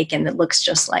cooking bacon that looks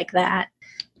just like that.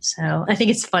 So I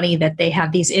think it's funny that they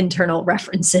have these internal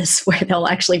references where they'll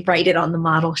actually write it on the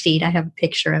model sheet. I have a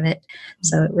picture of it.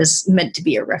 So it was meant to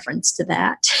be a reference to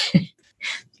that.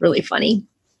 Really funny.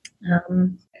 I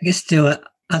guess there were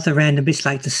other random bits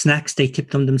like the snacks they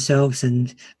tipped on themselves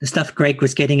and the stuff Greg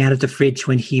was getting out of the fridge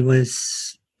when he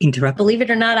was interrupted. Believe it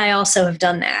or not, I also have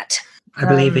done that. I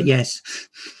believe it, yes.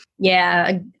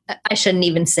 Yeah, I shouldn't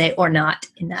even say or not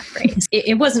in that phrase.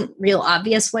 It wasn't real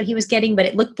obvious what he was getting, but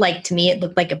it looked like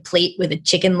a plate with a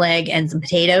chicken leg and some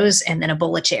potatoes and then a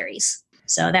bowl of cherries.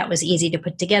 So that was easy to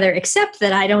put together, except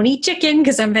that I don't eat chicken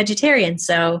because I'm vegetarian.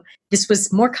 So this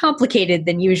was more complicated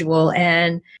than usual.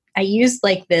 And I used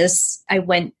I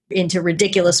went into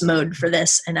ridiculous mode for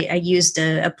this. And I used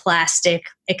a plastic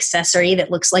accessory that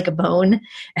looks like a bone.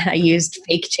 And I used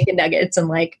fake chicken nuggets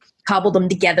and cobbled them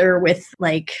together with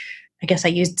I guess I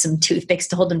used some toothpicks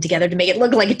to hold them together to make it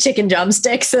look like a chicken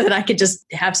drumstick so that I could just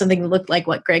have something that looked like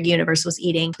what Greg Universe was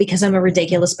eating because I'm a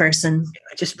ridiculous person.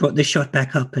 I just brought the shot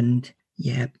back up and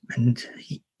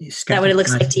is that what it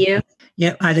looks like to you?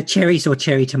 Yeah, either cherries or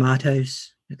cherry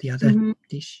tomatoes at the other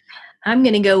dish. I'm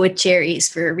going to go with cherries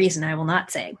for a reason I will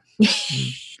not say.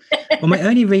 Well, my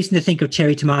only reason to think of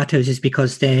cherry tomatoes is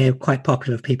because they're quite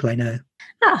popular with people I know.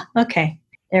 Ah, okay.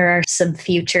 There are some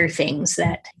future things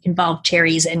that involve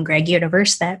cherries in Greg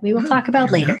Universe that we will talk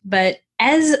about later. But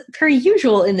as per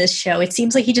usual in this show, it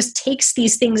seems like he just takes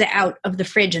these things out of the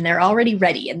fridge and they're already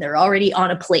ready and they're already on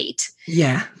a plate.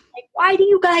 Yeah. Why do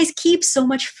you guys keep so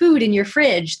much food in your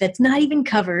fridge that's not even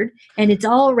covered and it's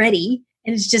all ready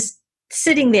and it's just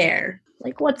sitting there?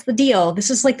 What's the deal? This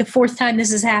is the 4th time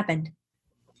this has happened.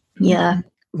 Yeah.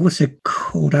 Also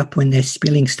called up when they're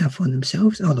spilling stuff on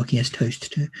themselves. Oh, look, he has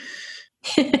toast too.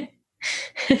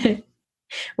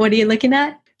 What are you looking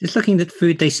at? Just looking at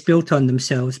food they spilt on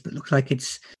themselves, but looks like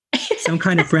it's some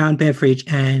kind of brown beverage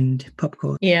and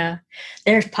popcorn. Yeah,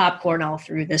 there's popcorn all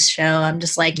through this show. I'm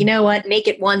just you know what? Make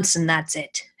it once and that's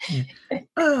it. Yeah.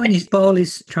 Oh, and his bowl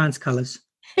is trans colors.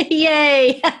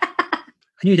 Yay! I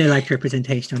knew they liked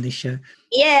representation on this show.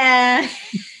 Yeah.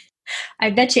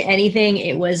 I bet you anything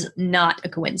it was not a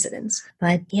coincidence.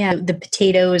 But yeah, the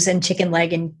potatoes and chicken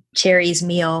leg and cherries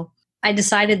meal, I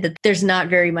decided that there's not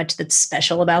very much that's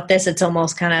special about this. It's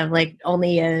almost kind of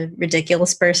only a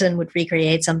ridiculous person would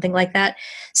recreate something like that.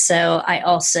 So I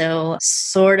also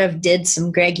sort of did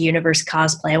some Greg Universe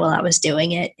cosplay while I was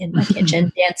doing it in my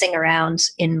kitchen, dancing around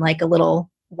in a little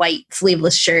white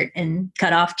sleeveless shirt and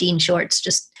cut off jean shorts,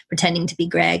 just pretending to be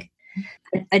Greg.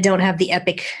 I don't have the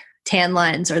epic tan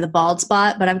lines or the bald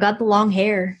spot, but I've got the long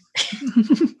hair.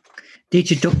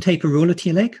 Did you duct tape a ruler to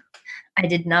your leg? I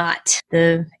did not.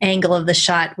 The angle of the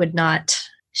shot would not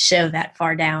show that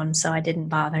far down, so I didn't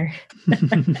bother.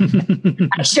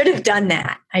 I should have done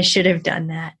that.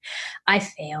 I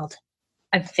failed.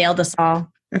 I've failed us all.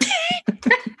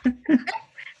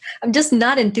 I'm just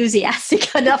not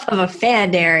enthusiastic enough of a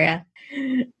fan area.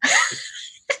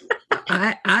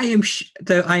 I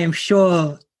am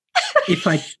sure if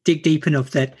I dig deep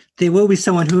enough that there will be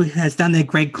someone who has done their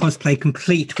Greg cosplay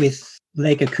complete with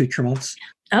leg accoutrements.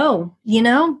 Oh,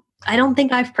 I don't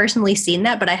think I've personally seen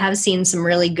that, but I have seen some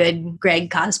really good Greg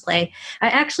cosplay. I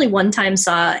actually one time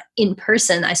saw in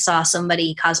person, I saw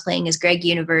somebody cosplaying as Greg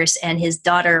Universe and his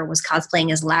daughter was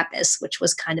cosplaying as Lapis, which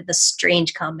was kind of a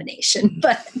strange combination,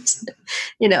 but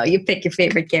you pick your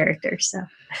favorite character. So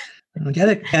the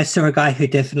other, I saw a guy who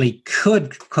definitely could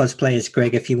cosplay as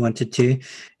Greg if he wanted to.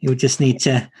 He would just need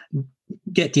to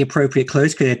get the appropriate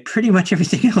clothes because he had pretty much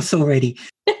everything else already.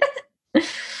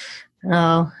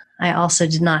 Oh, I also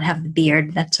did not have the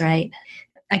beard. That's right.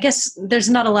 I guess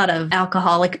there's not a lot of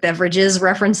alcoholic beverages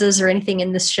references or anything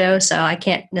in this show, so I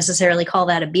can't necessarily call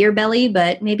that a beer belly,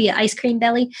 but maybe an ice cream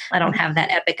belly. I don't have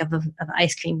that epic of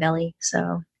ice cream belly.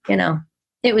 So,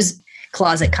 it was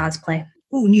closet cosplay.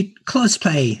 Oh, new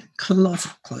cosplay.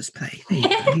 Closet cosplay. There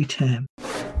you go, new term.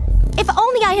 If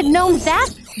only only I had known that.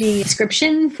 The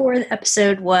description for the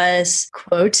episode was,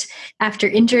 quote, after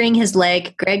injuring his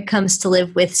leg, Greg comes to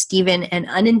live with Steven and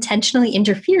unintentionally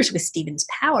interferes with Steven's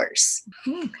powers.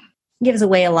 Gives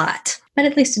away a lot, but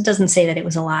at least it doesn't say that it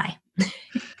was a lie.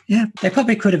 Yeah, they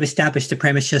probably could have established the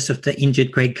premise just of the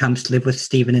injured Greg comes to live with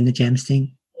Steven and the gems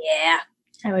thing. Yeah,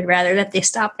 I would rather that they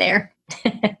stop there.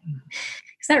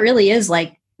 Because that really is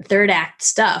like third act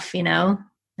stuff, you know?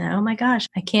 Oh my gosh,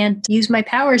 I can't use my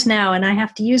powers now and I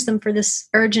have to use them for this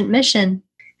urgent mission.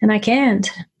 And I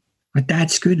can't. My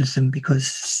dad screwed with them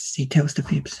because he tells the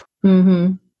fibs.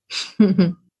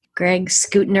 Mm-hmm. Greg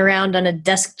scooting around on a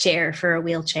desk chair for a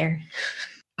wheelchair.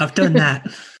 I've done that.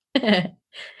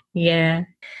 Yeah.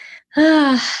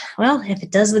 Well, if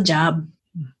it does the job,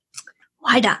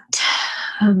 why not?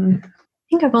 I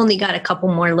think I've only got a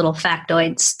couple more little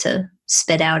factoids to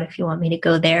spit out if you want me to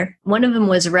go there. One of them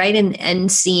was right in the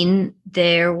end scene.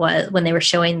 There was when they were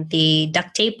showing the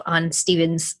duct tape on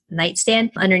Steven's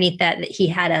nightstand. Underneath that, he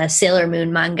had a Sailor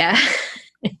Moon manga.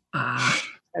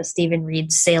 So Steven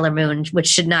reads Sailor Moon, which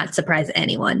should not surprise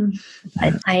anyone.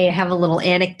 But I have a little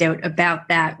anecdote about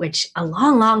that, which a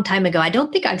long, long time ago, I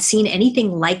don't think I've seen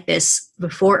anything like this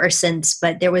before or since,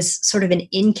 but there was sort of an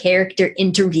in-character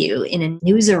interview in a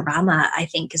Newsarama, I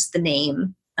think is the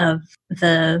name of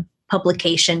the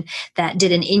publication, that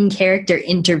did an in-character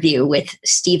interview with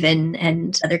Steven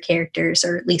and other characters,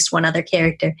 or at least one other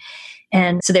character.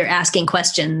 And so they're asking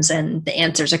questions and the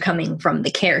answers are coming from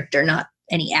the character, not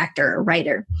any actor or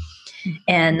writer.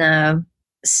 And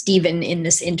Steven in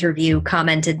this interview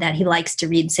commented that he likes to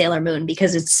read Sailor Moon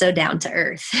because it's so down to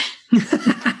earth.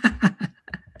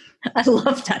 I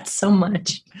love that so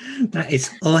much. That is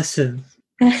awesome.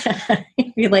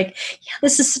 You're like, yeah,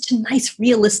 this is such a nice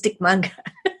realistic manga.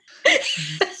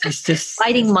 It's just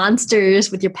fighting monsters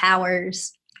with your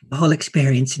powers. The whole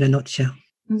experience in a nutshell.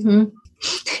 Mm-hmm.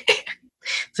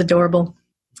 It's adorable.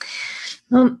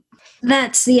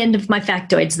 That's the end of my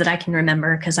factoids that I can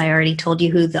remember because I already told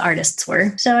you who the artists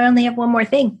were. So I only have one more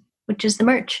thing, which is the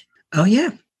merch. Oh, yeah.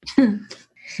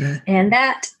 And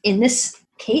that, in this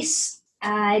case,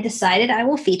 I decided I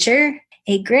will feature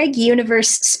a Greg Universe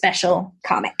special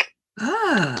comic.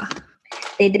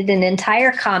 They did an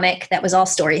entire comic that was all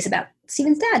stories about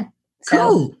Steven's dad. So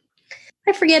cool.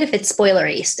 I forget if it's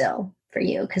spoilery still for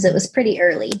you because it was pretty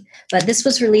early, but this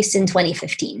was released in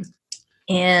 2015.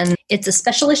 And it's a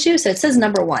special issue, so it says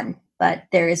number 1, but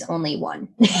there is only one.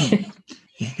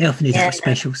 Yeah, they often do that with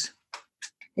specials.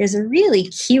 There's a really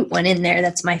cute one in there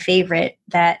that's my favorite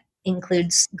that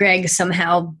includes Greg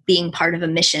somehow being part of a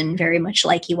mission, very much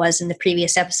like he was in the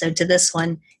previous episode to this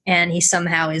one. And he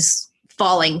somehow is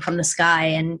falling from the sky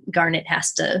and Garnet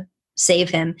has to save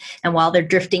him. And while they're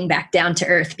drifting back down to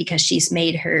Earth, because she's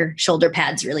made her shoulder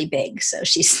pads really big, so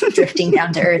she's drifting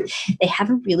down to Earth, they have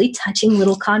a really touching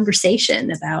little conversation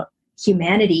about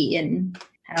humanity and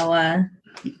how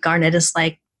Garnet is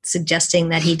like suggesting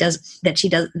that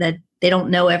that they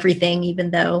don't know everything, even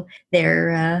though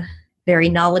they're very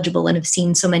knowledgeable and have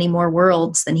seen so many more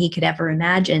worlds than he could ever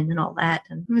imagine and all that.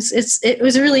 And it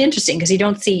was really interesting because you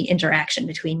don't see interaction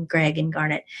between Greg and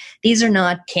Garnet. These are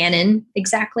not canon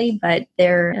exactly, but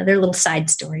they're little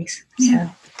side stories. Yeah.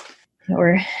 So there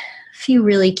were a few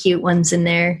really cute ones in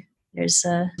there. There's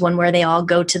one where they all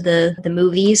go to the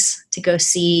movies to go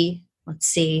see, let's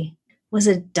see, was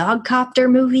it a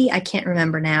Dogcopter movie? I can't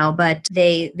remember now, but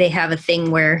they have a thing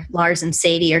where Lars and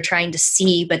Sadie are trying to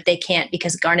see, but they can't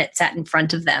because Garnet sat in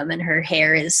front of them and her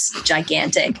hair is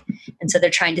gigantic. And so they're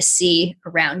trying to see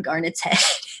around Garnet's head.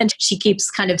 And she keeps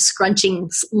kind of scrunching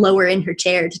lower in her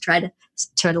chair to try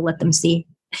to let them see.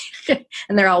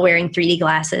 And they're all wearing 3D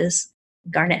glasses.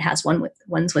 Garnet has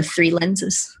ones with 3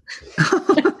 lenses.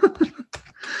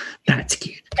 That's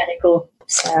cute. Kind of cool.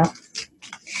 So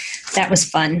that was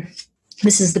fun.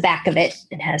 This is the back of it.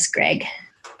 It has Greg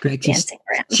dancing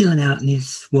around. Chilling out in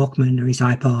his Walkman or his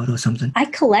iPod or something. I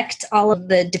collect all of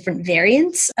the different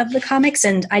variants of the comics,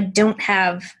 and I don't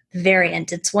have the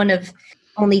variant. It's one of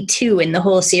only 2 in the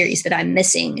whole series that I'm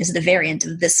missing is the variant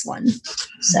of this one.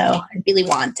 So I really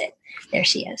want it. There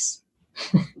she is.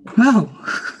 Wow.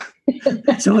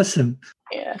 That's awesome.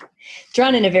 Yeah.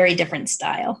 Drawn in a very different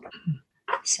style.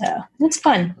 So it's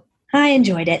fun. I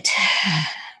enjoyed it.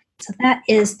 So that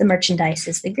is the merchandise.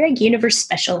 It's the Greg Universe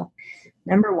Special,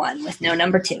 number 1 with no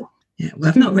number 2. Yeah, well,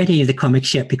 I've not read any of the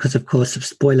comics yet because, of course, of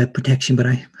spoiler protection, but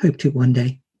I hope to one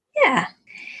day. Yeah.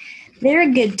 They're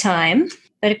a good time.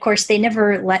 But, of course, they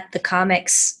never let the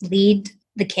comics lead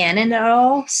the canon at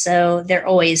all. So they're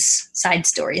always side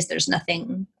stories. There's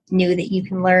nothing new that you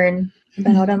can learn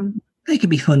about them. They can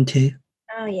be fun, too.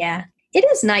 Oh, yeah. It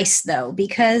is nice, though,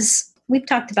 because we've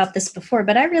talked about this before,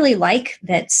 but I really like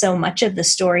that so much of the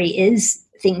story is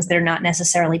things that are not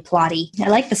necessarily plotty. I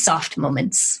like the soft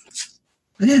moments.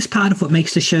 Well, that's part of what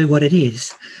makes the show what it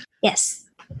is. Yes.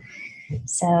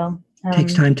 So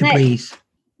Takes time to breathe.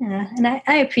 Yeah, and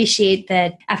I appreciate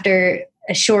that after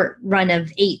a short run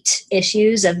of 8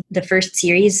 issues of the first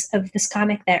series of this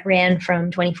comic that ran from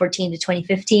 2014 to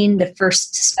 2015, the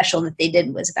first special that they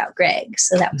did was about Greg.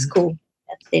 So that was cool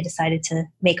that they decided to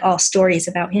make all stories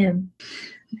about him.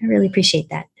 I really appreciate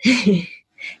that.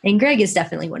 And Greg is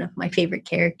definitely one of my favorite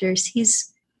characters.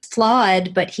 He's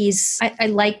flawed, but I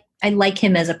like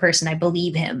him as a person. I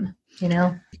believe him, you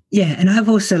know? Yeah, and I've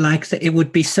also liked that it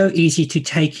would be so easy to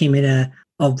take him in a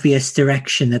obvious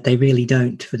direction that they really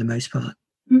don't for the most part.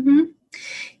 Mm-hmm.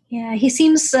 Yeah, he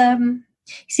seems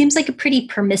like a pretty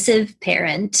permissive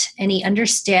parent, and he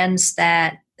understands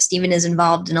that Steven is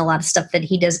involved in a lot of stuff that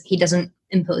he doesn't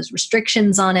impose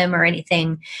restrictions on him or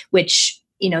anything, which,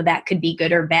 you know, that could be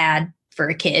good or bad for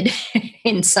a kid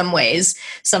in some ways.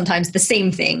 Sometimes the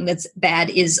same thing that's bad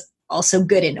is also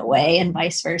good in a way, and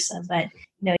vice versa. But,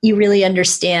 you know, you really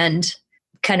understand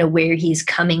kind of where he's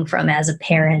coming from as a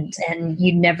parent, and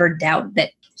you never doubt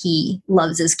that he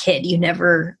loves his kid. You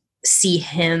never see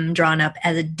him drawn up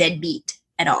as a deadbeat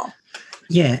at all.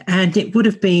 Yeah, and it would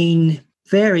have been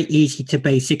very easy to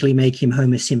basically make him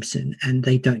Homer Simpson, and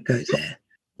they don't go there.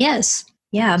 Yes.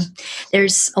 Yeah.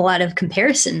 There's a lot of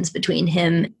comparisons between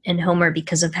him and Homer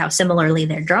because of how similarly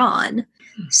they're drawn.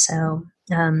 So,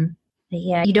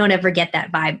 yeah, you don't ever get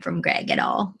that vibe from Greg at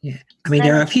all. Yeah. I mean,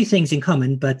 there are a few things in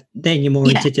common, but then you're more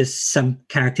into just some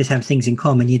characters have things in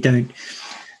common. You don't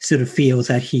sort of feel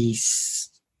that he's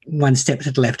one step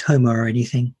to the left Homer or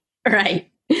anything.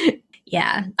 Right.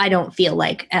 Yeah. I don't feel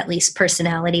like, at least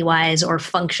personality-wise or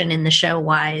function in the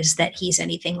show-wise, that he's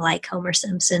anything like Homer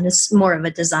Simpson. It's more of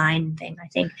a design thing, I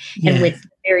think. Yeah. And with the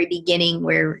very beginning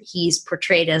where he's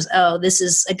portrayed as, oh, this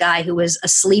is a guy who was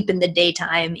asleep in the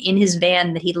daytime in his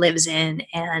van that he lives in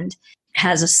and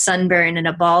has a sunburn and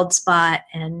a bald spot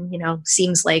and, you know,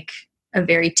 seems like a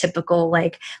very typical,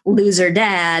 like, loser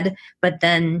dad. But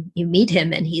then you meet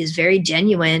him and he's very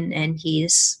genuine and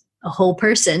he's a whole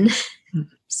person.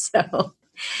 So,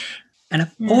 and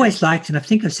I've always liked, and I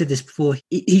think I've said this before,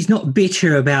 he's not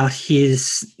bitter about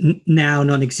his now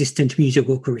non-existent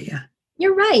musical career.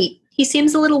 You're right. He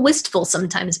seems a little wistful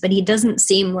sometimes, but he doesn't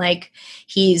seem like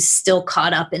he's still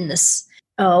caught up in this,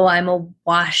 oh, I'm a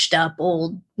washed up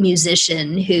old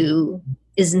musician who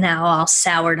is now all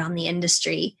soured on the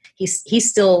industry. He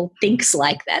still thinks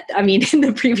like that. I mean, in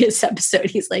the previous episode,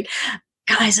 he's like,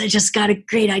 guys, I just got a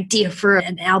great idea for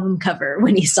an album cover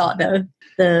when he saw the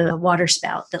water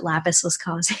spout that Lapis was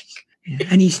causing. Yeah,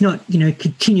 and he's not, you know,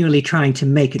 continually trying to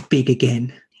make it big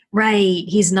again. Right.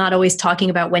 He's not always talking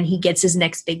about when he gets his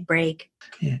next big break.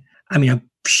 Yeah. I mean, I'm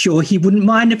sure he wouldn't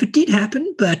mind if it did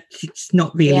happen, but it's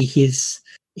not really he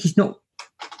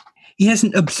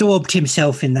hasn't absorbed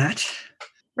himself in that.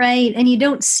 Right. And you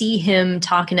don't see him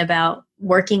talking about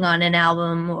working on an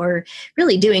album or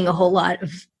really doing a whole lot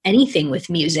of anything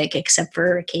with music except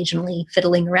for occasionally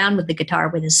fiddling around with the guitar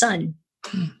with his son.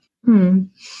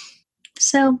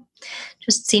 So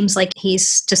just seems like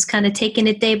he's just kind of taking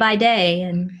it day by day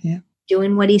and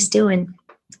doing what he's doing.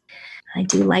 I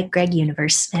do like Greg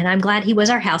Universe, and I'm glad he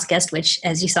was our house guest, which,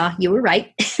 as you saw, you were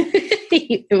right.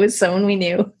 It was someone we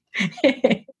knew.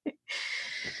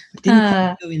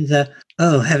 Didn't go in the,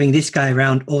 having this guy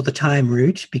around all the time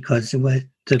route, because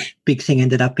the big thing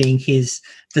ended up being his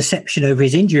deception over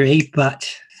his injury,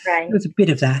 but It was a bit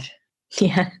of that.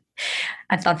 Yeah.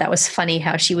 I thought that was funny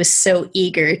how she was so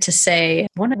eager to say,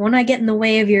 won't I get in the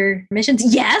way of your missions?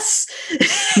 Yes.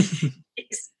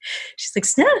 She's like,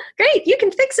 no, great, you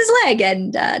can fix his leg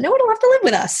and no one will have to live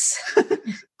with us.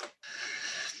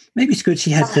 Maybe it's good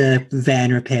she has the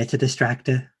van repair to distract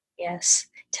her. Yes.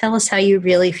 Tell us how you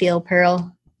really feel,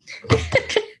 Pearl.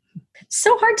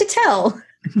 So hard to tell.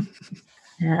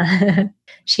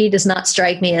 She does not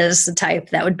strike me as the type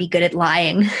that would be good at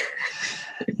lying.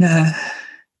 No.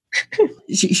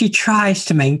 She tries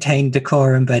to maintain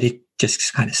decorum, but it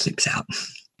just kind of slips out.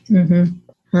 Mm-hmm.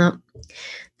 Well,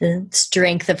 the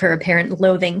strength of her apparent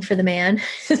loathing for the man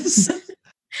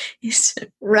is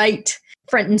right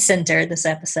front and center this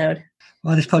episode.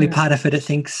 Well, there's probably part of her that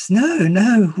thinks,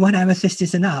 no, one amethyst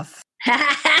is enough.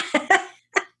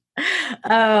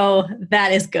 Oh,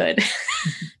 that is good.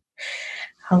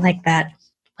 I like that.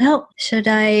 Well, should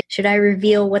I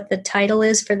reveal what the title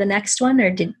is for the next one, or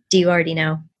do you already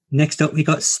know? Next up, we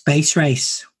got Space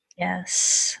Race.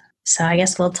 Yes. So I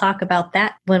guess we'll talk about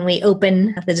that when we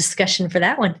open the discussion for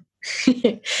that one.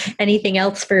 Anything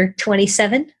else for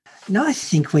 27? No, I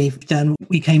think we've done what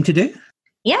we came to do.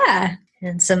 Yeah,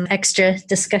 and some extra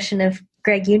discussion of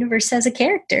Greg Universe as a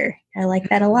character. I like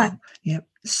that a lot. Yep,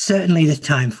 certainly the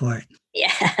time for it.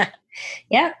 Yeah.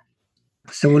 Yeah.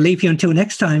 So we'll leave you until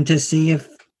next time to see if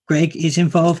Greg is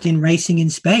involved in racing in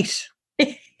space.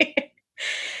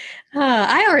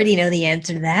 I already know the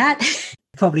answer to that.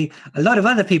 Probably a lot of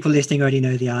other people listening already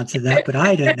know the answer to that, but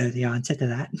I don't know the answer to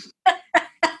that.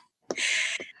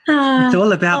 It's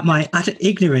all about my utter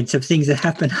ignorance of things that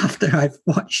happen after I've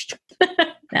watched.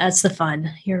 That's the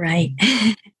fun. You're right.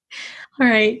 All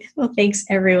right. Well, thanks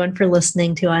everyone for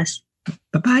listening to us.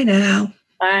 Bye-bye now.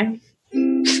 Bye.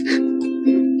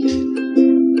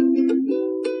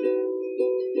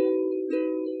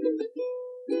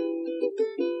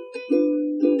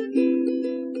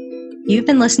 You've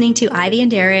been listening to Ivy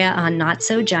and Daria on Not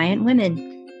So Giant Women.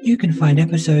 You can find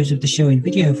episodes of the show in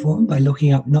video form by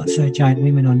looking up Not So Giant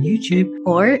Women on YouTube.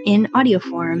 Or in audio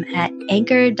form at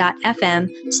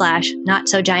anchor.fm/Not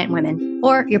So Giant Women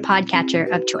or your podcatcher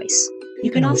of choice. You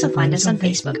can also find us on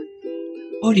Facebook.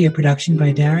 Audio production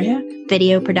by Daria.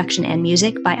 Video production and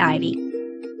music by Ivy.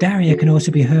 Daria can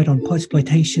also be heard on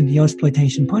Podsploitation, the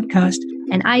Ozploitation podcast.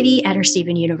 And Ivy at her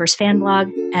Steven Universe fan blog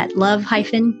at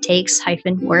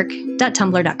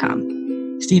love-takes-work.tumblr.com.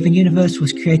 Steven Universe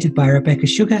was created by Rebecca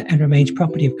Sugar and remains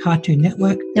property of Cartoon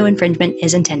Network. No infringement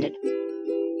is intended.